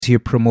here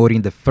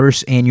promoting the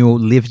first annual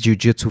Live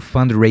Jiu-Jitsu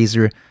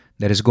Fundraiser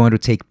that is going to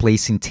take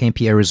place in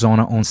Tempe,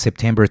 Arizona on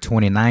September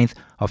 29th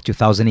of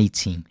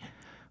 2018.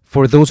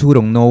 For those who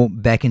don't know,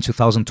 back in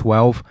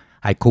 2012,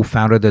 I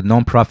co-founded the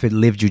nonprofit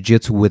Live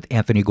Jiu-Jitsu with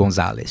Anthony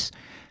Gonzalez.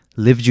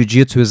 Live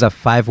Jiu-Jitsu is a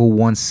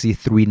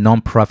 501c3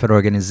 nonprofit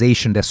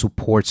organization that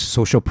supports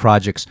social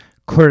projects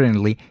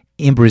currently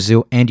in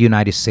Brazil and the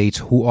United States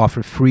who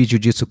offer free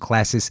jiu-jitsu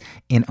classes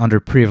in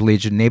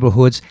underprivileged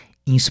neighborhoods,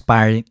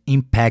 inspiring,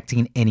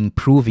 impacting, and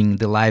improving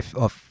the life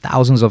of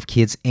thousands of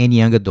kids and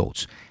young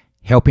adults,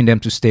 helping them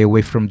to stay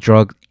away from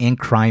drug and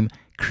crime,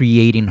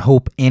 creating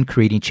hope and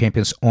creating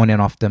champions on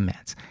and off the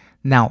mat.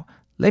 Now,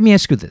 let me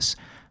ask you this.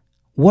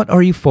 What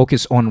are you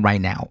focused on right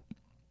now?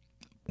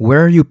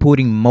 Where are you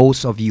putting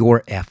most of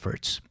your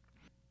efforts?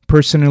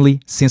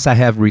 Personally, since I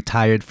have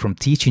retired from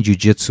teaching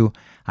jiu-jitsu,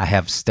 I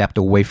have stepped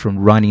away from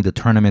running the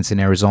tournaments in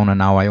Arizona.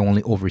 Now I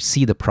only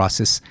oversee the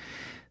process.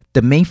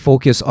 The main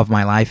focus of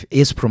my life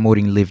is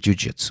promoting Live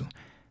Jiu-Jitsu.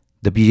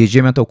 The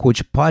BJJ Mental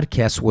Coach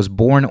podcast was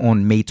born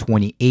on May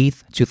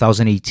 28th,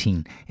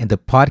 2018, and the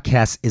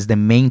podcast is the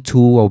main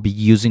tool I'll be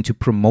using to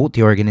promote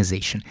the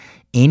organization.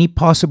 Any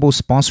possible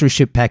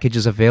sponsorship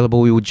packages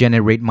available will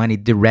generate money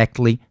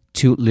directly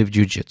to Live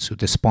Jiu-Jitsu.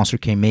 The sponsor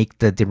can make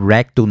the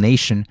direct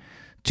donation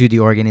to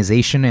the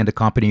organization, and the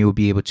company will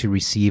be able to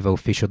receive an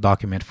official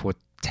document for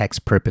tax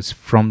purpose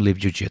from Live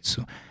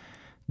Jiu-Jitsu.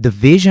 The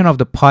vision of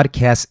the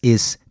podcast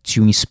is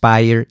to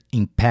inspire,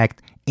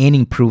 impact, and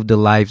improve the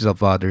lives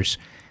of others.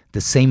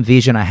 The same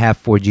vision I have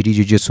for GD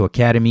Jiu-Jitsu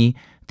Academy,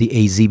 the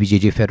AZ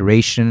BJJ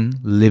Federation,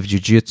 Live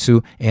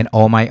Jiu-Jitsu, and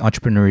all my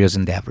entrepreneurial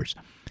endeavors.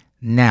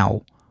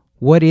 Now,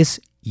 what is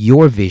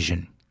your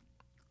vision?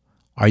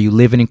 Are you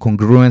living in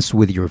congruence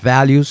with your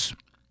values?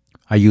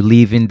 Are you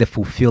living the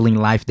fulfilling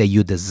life that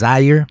you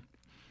desire?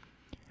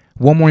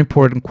 One more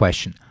important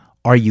question.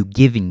 Are you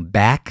giving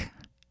back?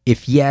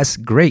 If yes,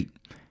 great.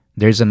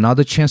 There's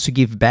another chance to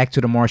give back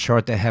to the martial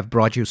art that have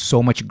brought you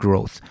so much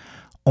growth.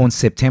 On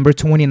September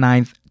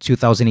 29th,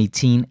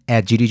 2018,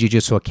 at GD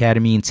Jiu-Jitsu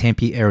Academy in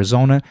Tempe,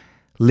 Arizona,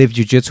 Live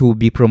Jiu-Jitsu will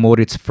be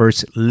promoting its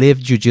first Live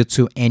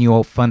Jiu-Jitsu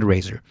annual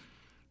fundraiser.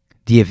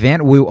 The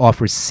event will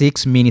offer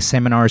 6 mini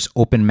seminars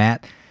open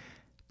mat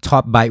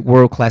taught by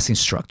world-class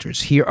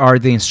instructors. Here are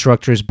the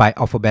instructors by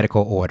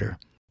alphabetical order.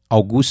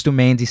 Augusto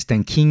Mendes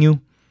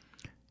Tanquinho,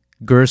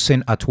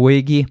 Gerson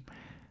Atuegi,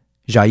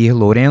 Jair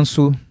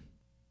Lourenço,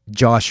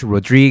 Josh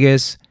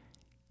Rodriguez,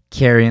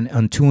 Karen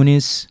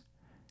Antunes,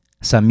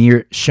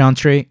 Samir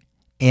Chantre,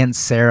 and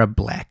Sarah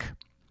Black.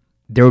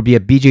 There will be a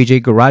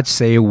BJJ garage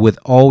sale with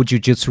all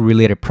jiu-jitsu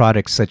related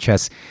products such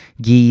as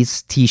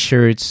gis,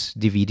 t-shirts,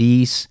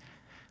 DVDs,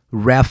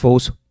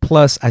 raffles,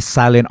 plus a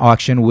silent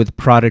auction with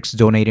products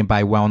donated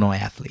by well-known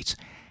athletes.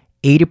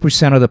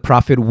 80% of the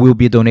profit will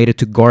be donated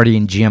to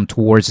Guardian Gym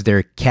towards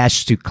their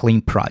Cash to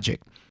Clean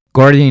project.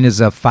 Guardian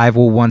is a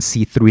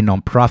 501c3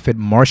 nonprofit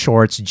martial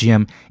arts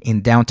gym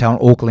in downtown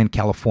Oakland,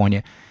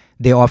 California.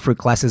 They offer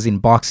classes in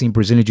boxing,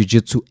 Brazilian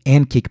Jiu-Jitsu,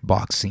 and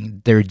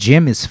kickboxing. Their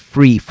gym is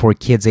free for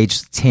kids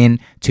aged 10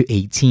 to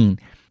 18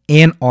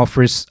 and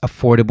offers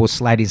affordable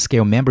sliding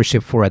scale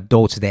membership for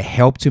adults that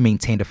help to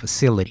maintain the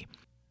facility.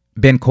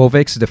 Ben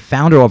Kovacs, the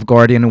founder of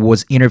Guardian,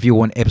 was interviewed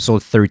on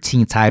episode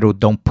 13 titled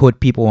Don't Put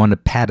People on a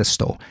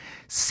Pedestal,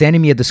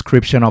 sending me a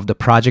description of the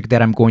project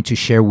that I'm going to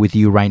share with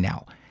you right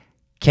now.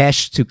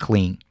 Cash to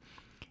Clean.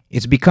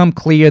 It's become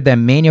clear that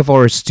many of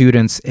our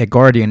students at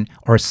Guardian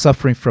are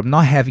suffering from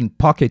not having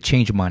pocket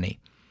change money.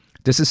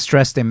 This has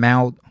stressed them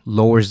out,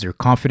 lowers their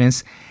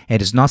confidence,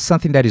 and is not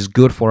something that is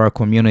good for our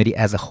community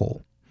as a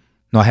whole.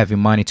 Not having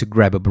money to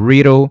grab a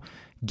burrito,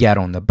 get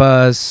on the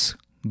bus,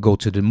 go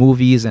to the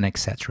movies, and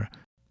etc.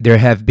 There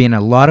have been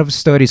a lot of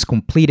studies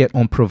completed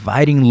on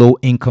providing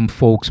low-income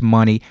folks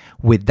money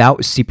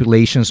without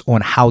stipulations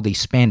on how they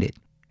spend it.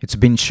 It's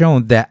been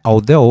shown that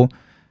although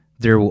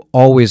there will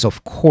always,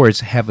 of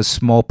course, have a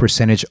small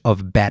percentage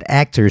of bad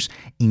actors,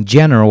 in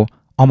general,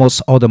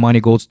 almost all the money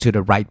goes to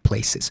the right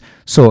places.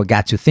 So I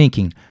got to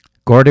thinking,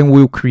 Guardian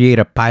will create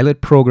a pilot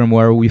program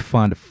where we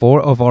fund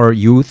 4 of our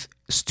youth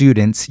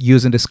students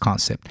using this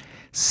concept.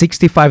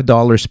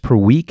 $65 per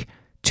week,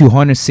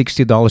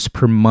 $260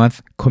 per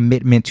month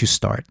commitment to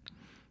start.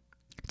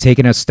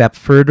 Taking a step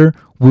further,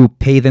 we'll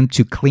pay them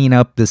to clean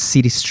up the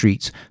city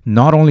streets,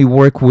 not only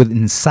work with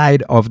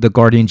inside of the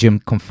Guardian Gym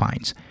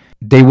confines.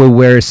 They will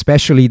wear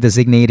specially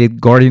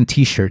designated Guardian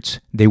t-shirts.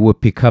 They will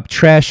pick up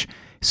trash,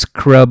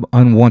 scrub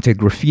unwanted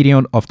graffiti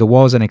off the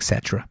walls, and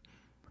etc.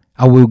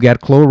 I will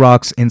get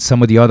Clorox and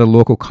some of the other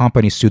local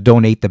companies to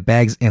donate the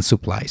bags and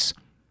supplies.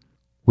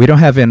 We don't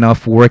have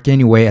enough work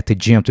anyway at the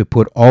gym to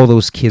put all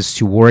those kids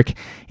to work,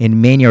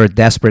 and many are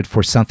desperate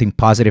for something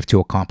positive to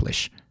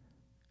accomplish.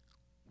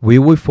 We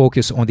will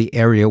focus on the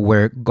area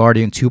where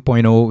Guardian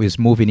 2.0 is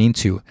moving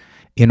into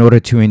in order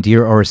to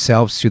endear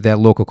ourselves to that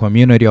local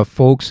community of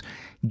folks,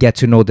 get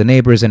to know the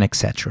neighbors, and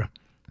etc.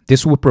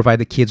 This will provide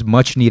the kids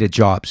much needed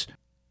jobs,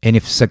 and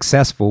if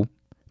successful,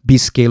 be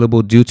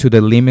scalable due to the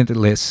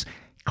limitless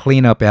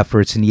cleanup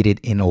efforts needed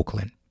in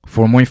Oakland.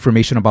 For more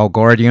information about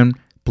Guardian,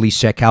 please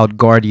check out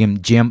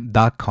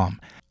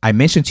guardiangym.com. I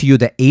mentioned to you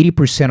that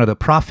 80% of the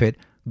profit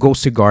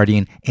goes to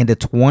Guardian and the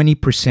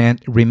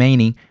 20%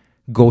 remaining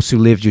goes to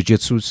Live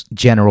Jiu-Jitsu's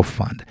general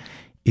fund.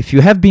 If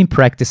you have been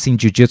practicing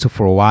Jiu-Jitsu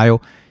for a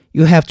while,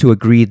 you have to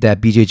agree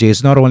that BJJ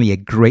is not only a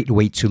great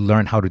way to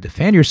learn how to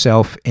defend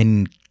yourself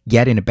and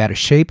get in a better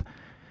shape,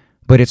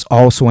 but it's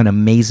also an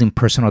amazing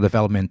personal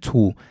development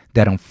tool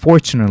that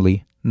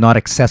unfortunately not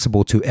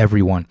accessible to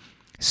everyone,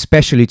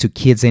 especially to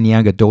kids and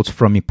young adults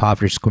from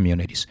impoverished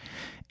communities.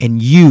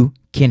 And you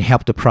can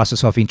help the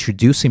process of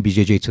introducing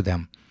BJJ to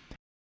them.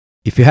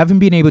 If you haven't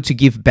been able to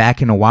give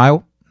back in a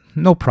while,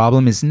 no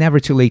problem, it's never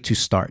too late to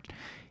start.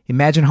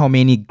 Imagine how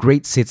many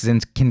great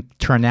citizens can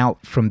turn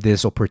out from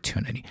this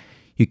opportunity.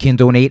 You can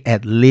donate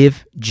at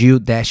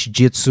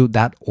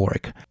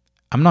livejiu-jitsu.org.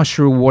 I'm not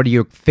sure what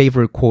your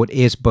favorite quote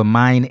is, but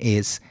mine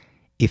is,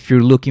 if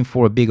you're looking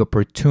for a big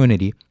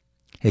opportunity,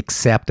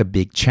 accept a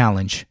big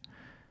challenge.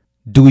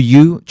 Do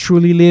you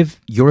truly live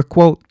your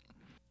quote?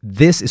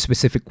 This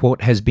specific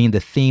quote has been the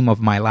theme of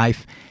my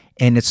life,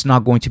 and it's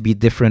not going to be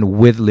different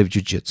with Live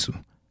Jiu-Jitsu.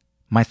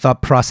 My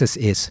thought process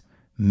is,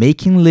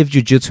 making Live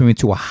Jiu-Jitsu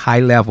into a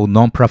high-level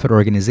nonprofit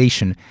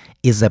organization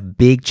is a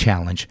big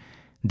challenge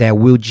that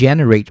will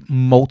generate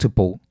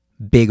multiple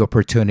big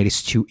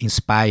opportunities to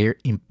inspire,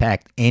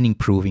 impact, and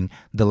improving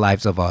the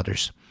lives of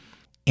others.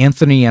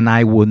 Anthony and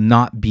I will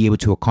not be able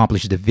to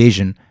accomplish the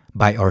vision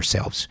by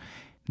ourselves.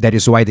 That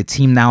is why the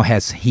team now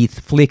has Heath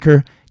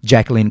Flicker,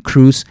 Jacqueline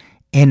Cruz,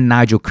 and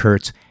Nigel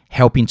Kurtz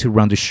helping to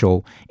run the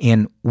show,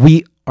 and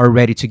we are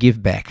ready to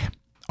give back.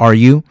 Are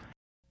you?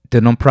 The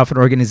nonprofit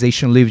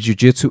organization Live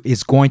Jiu-Jitsu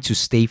is going to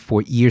stay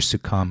for years to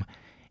come,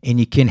 and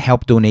you can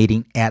help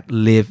donating at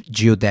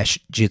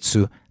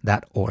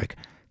livejiu-jitsu.org.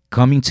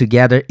 Coming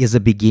together is a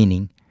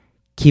beginning.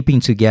 Keeping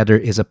together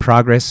is a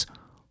progress.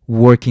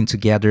 Working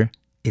together,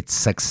 it's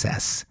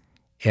success.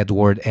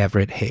 Edward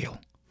Everett Hale.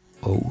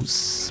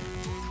 O's.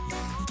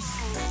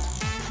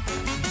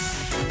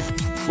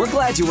 We're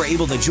glad you were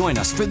able to join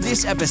us for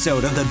this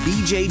episode of the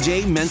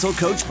BJJ Mental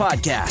Coach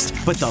Podcast,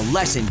 but the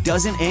lesson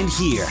doesn't end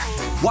here.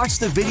 Watch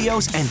the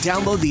videos and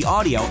download the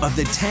audio of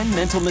the 10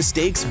 mental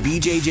mistakes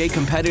BJJ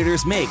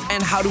competitors make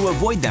and how to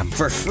avoid them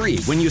for free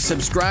when you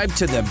subscribe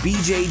to the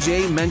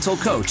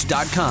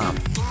BJJMentalCoach.com.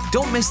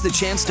 Don't miss the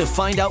chance to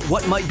find out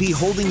what might be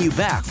holding you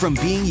back from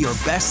being your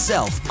best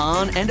self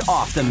on and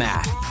off the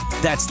mat.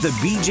 That's the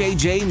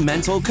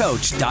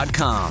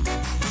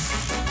BJJMentalCoach.com.